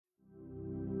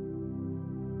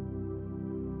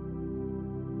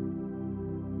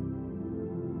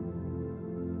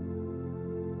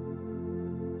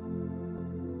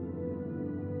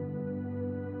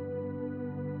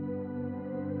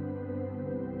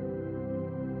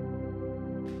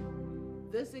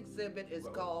This exhibit is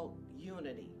called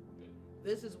Unity.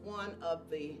 This is one of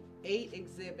the 8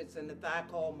 exhibits in the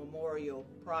Thiokol Memorial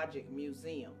Project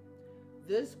Museum.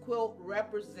 This quilt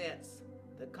represents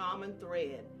the common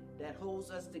thread that holds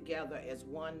us together as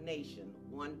one nation,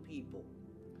 one people.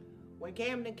 When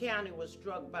Camden County was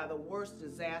struck by the worst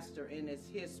disaster in its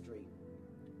history,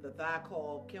 the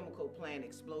Thiokol Chemical Plant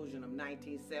explosion of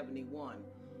 1971,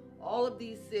 all of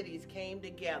these cities came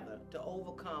together to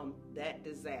overcome that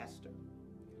disaster.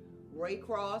 Ray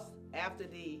Cross, after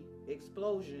the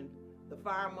explosion, the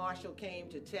fire marshal came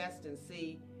to test and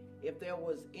see if there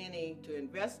was any, to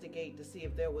investigate to see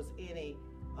if there was any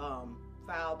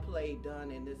foul play done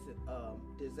in this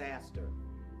disaster.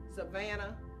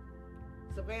 Savannah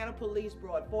police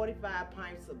brought 45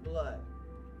 pints of blood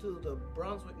to the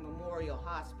Brunswick Memorial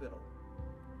Hospital.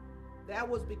 That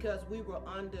was because we were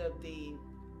under the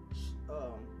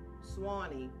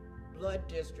Swanee blood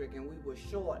district and we were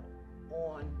short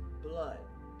on blood.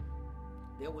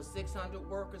 There were 600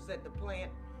 workers at the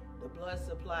plant. The blood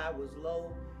supply was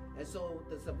low, and so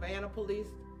the Savannah police,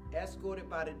 escorted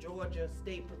by the Georgia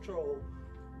State Patrol,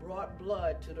 brought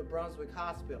blood to the Brunswick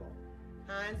Hospital.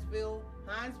 Hinesville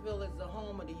is the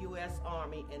home of the U.S.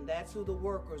 Army, and that's who the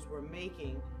workers were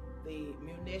making the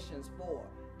munitions for.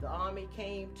 The Army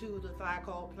came to the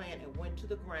Thiokol plant and went to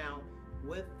the ground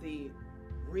with the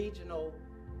regional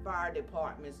fire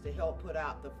departments to help put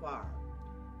out the fire.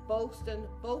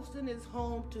 Folkestone is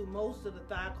home to most of the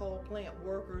Thiokol plant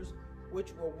workers,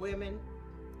 which were women.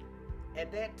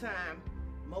 At that time,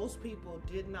 most people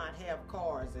did not have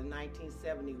cars in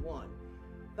 1971.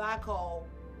 Thiokol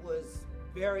was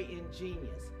very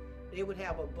ingenious. They would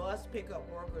have a bus pick up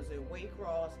workers in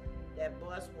Waycross. That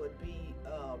bus would be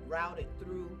routed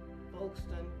through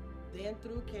Folkestone, then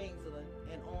through Kingsland,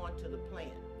 and on to the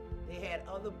plant. They had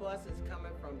other buses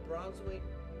coming from Brunswick,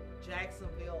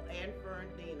 Jacksonville, and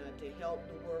Fernandina to help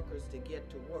the workers to get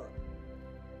to work.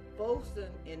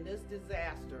 Folkestone, in this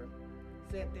disaster,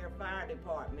 sent their fire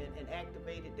department and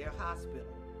activated their hospital,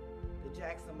 the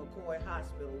Jackson McCoy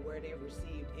Hospital, where they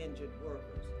received injured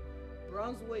workers.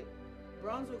 Brunswick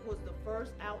was the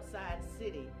first outside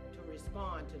city to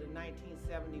respond to the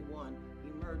 1971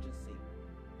 emergency.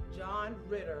 John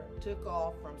Ritter took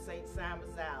off from St.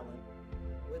 Simon's Island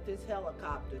with his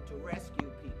helicopter to rescue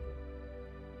people.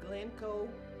 Glencoe,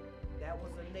 that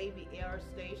was a Navy air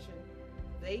station,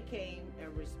 they came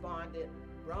and responded.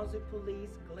 Brunswick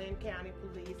Police, Glenn County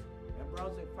Police, and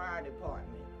Brunswick Fire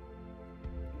Department.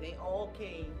 They all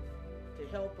came to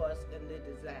help us in the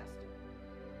disaster.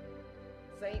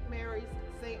 St. Mary's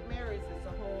is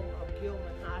the home of Gilman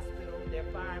Hospital. Their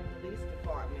fire and police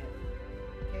department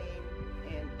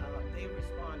came and they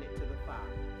responded to the fire.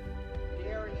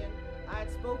 Darien, I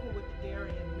had spoken with the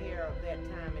Darien mayor of that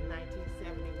time in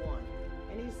 1971,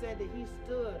 and he said that he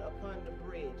stood upon the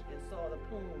bridge and saw the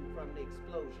plume from the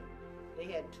explosion.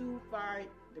 They had 2 fire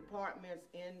departments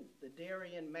in the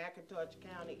Darien-McIntosh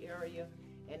County area,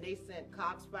 and they sent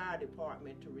Cox Fire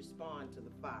Department to respond to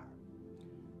the fire.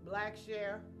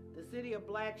 Blackshare, the city of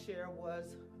Blackshare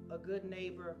was a good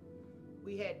neighbor.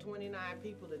 We had 29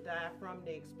 people to die from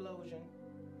the explosion,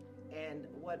 and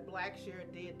what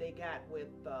Blackshare did, they got with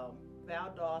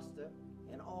Valdosta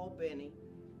and Albany,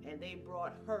 and they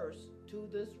brought Hearst to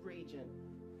this region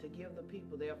to give the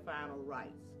people their final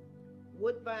rights.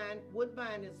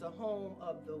 Woodbine is the home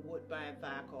of the Woodbine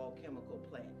Thiokol Chemical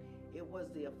Plant. It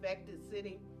was the affected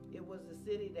city. It was the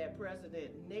city that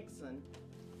President Nixon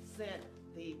sent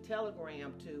the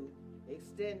telegram to,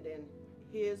 extending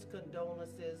his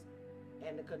condolences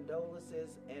and the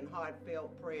condolences and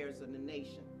heartfelt prayers of the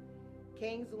nation.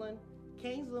 Kingsland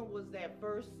was that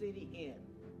first city in.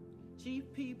 Chief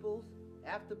Peoples,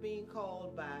 after being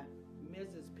called by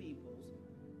Mrs. Peoples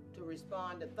to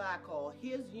respond to Thiokol,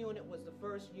 his unit was the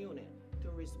first unit to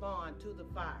respond to the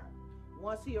fire.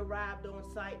 Once he arrived on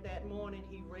site that morning,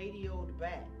 he radioed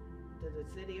back to the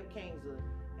city of Kingsland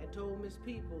and told Miss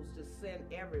Peoples to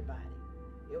send everybody.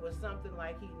 It was something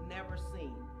like he'd never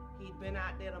seen. He'd been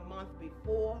out there a month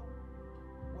before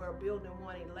where Building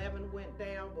 111 went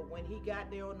down, but when he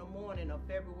got there on the morning of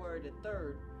February the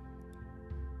 3rd,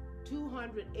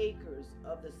 200 acres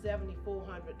of the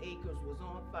 7,400 acres was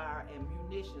on fire and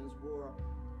munitions were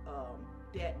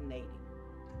detonating.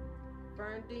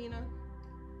 Fernandina,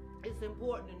 it's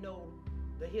important to know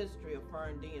the history of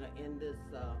Fernandina in this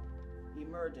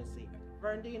emergency.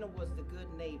 Fernandina was the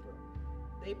good neighbor.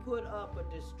 They put up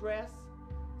a distress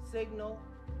signal,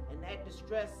 and that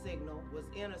distress signal was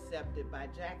intercepted by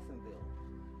Jacksonville.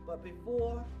 But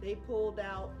before they pulled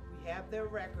out, we have their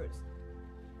records,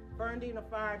 Fernandina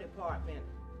Fire Department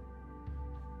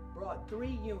brought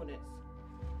 3 units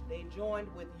they joined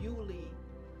with Yulee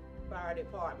Fire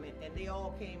Department, and they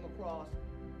all came across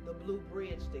the Blue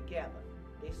Bridge together.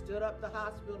 They stood up the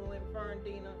hospital in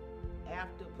Fernandina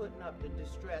after putting up the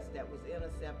distress that was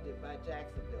intercepted by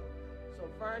Jacksonville. So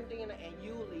Fernandina and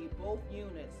Yulee, both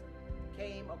units,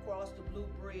 came across the Blue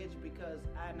Bridge because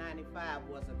I-95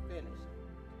 wasn't finished.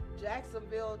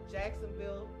 Jacksonville,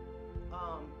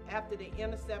 after they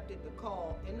intercepted the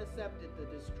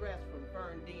distress from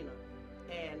Fernandina,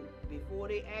 and before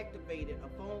they activated, a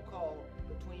phone call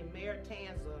between Mayor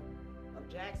Tanzer of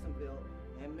Jacksonville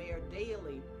and Mayor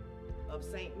Daley of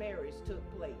St. Mary's took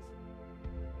place.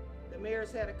 The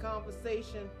mayors had a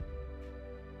conversation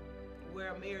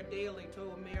where Mayor Daley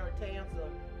told Mayor Tanzer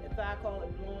if Thiokol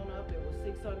had blown up, it was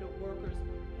 600 workers,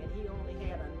 and he only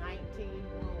had a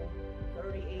 19-room,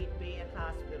 38-bed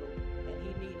hospital, and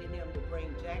he needed him to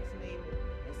bring Jackson Naval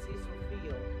and Cecil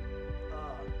Field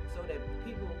so that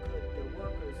injured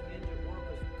workers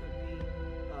could be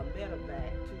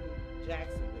medevac to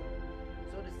Jacksonville.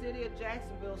 So the city of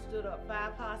Jacksonville stood up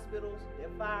 5 hospitals. Their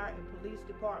fire and police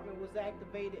department was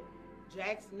activated.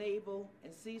 Jackson Naval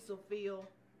and Cecil Field,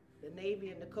 the Navy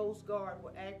and the Coast Guard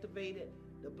were activated.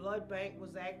 The blood bank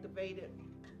was activated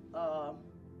on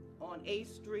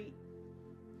 8th Street,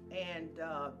 and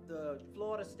the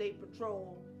Florida State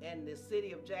Patrol and the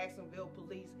city of Jacksonville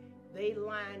police, they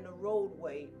lined the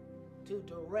roadway to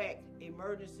direct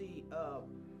emergency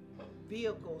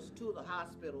vehicles to the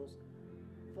hospitals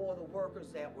for the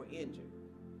workers that were injured.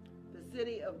 The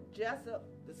city of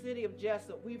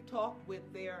Jessup, we've talked with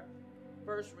their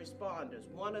first responders.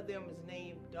 One of them is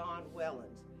named Don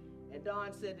Wellens, and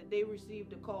Don said that they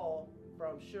received a call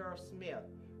from Sheriff Smith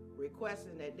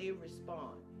requesting that they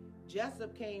respond.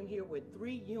 Jessup came here with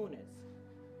 3 units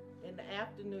in the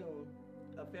afternoon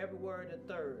of February the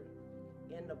 3rd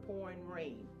in the pouring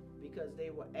rain because they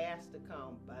were asked to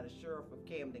come by the Sheriff of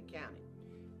Camden County.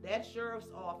 That sheriff's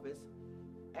office,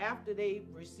 after they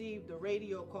received the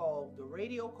radio call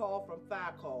from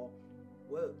Thiokol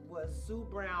was Sue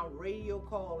Brown radio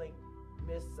calling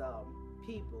Miss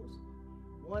Peoples.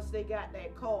 Once they got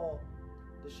that call,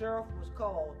 the sheriff was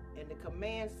called, and the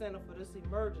command center for this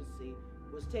emergency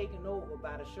was taken over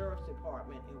by the sheriff's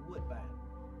department in Woodbine.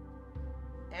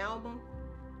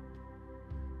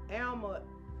 Alma,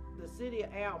 the city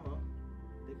of Alma,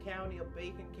 the county of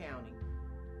Bacon County,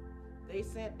 they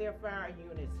sent their fire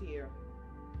units here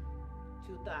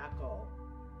to Thiokol.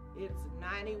 It's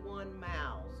 91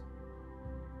 miles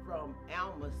from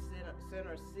Alma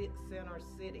Center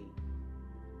City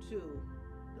to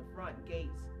the front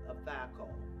gates of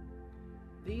Thiokol.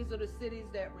 These are the cities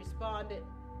that responded.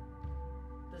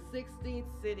 The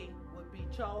 16th city would be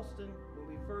Charleston. When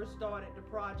we first started the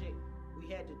project, we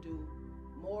had to do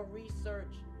more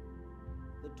research.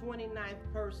 The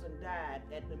 29th person died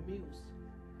at the Muse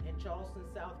in Charleston,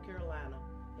 South Carolina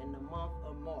in the month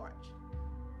of March.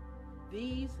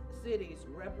 These cities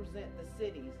represent the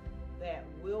cities that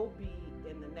will be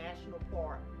in the national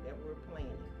park that we're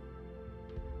planning.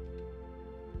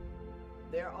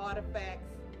 Their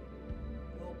artifacts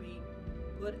will be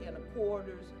put in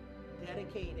corridors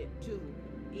dedicated to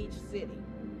each city.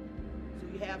 So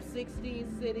you have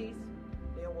 16 cities,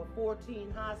 there were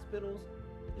 14 hospitals.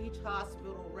 Each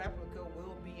hospital replica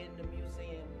will be in the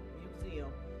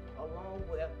museum along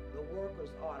with the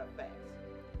workers' artifacts.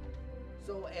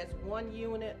 So as one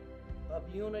unit of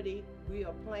unity, we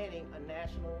are planning a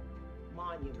national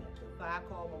monument, the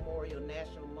Thiokol Memorial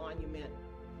National Monument,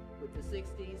 with the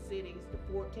 16 cities,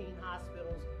 the 14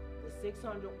 hospitals, the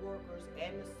 600 workers,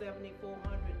 and the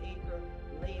 7,400-acre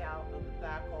layout of the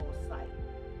Thiokol site.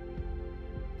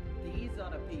 These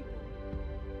are the people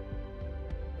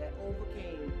that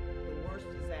overcame the worst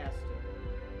disaster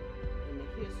in the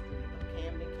history of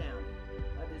Camden County,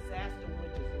 a disaster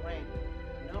which is ranked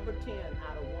number 10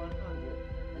 out of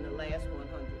 100 in the last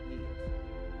 100 years.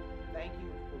 Thank you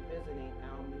for visiting.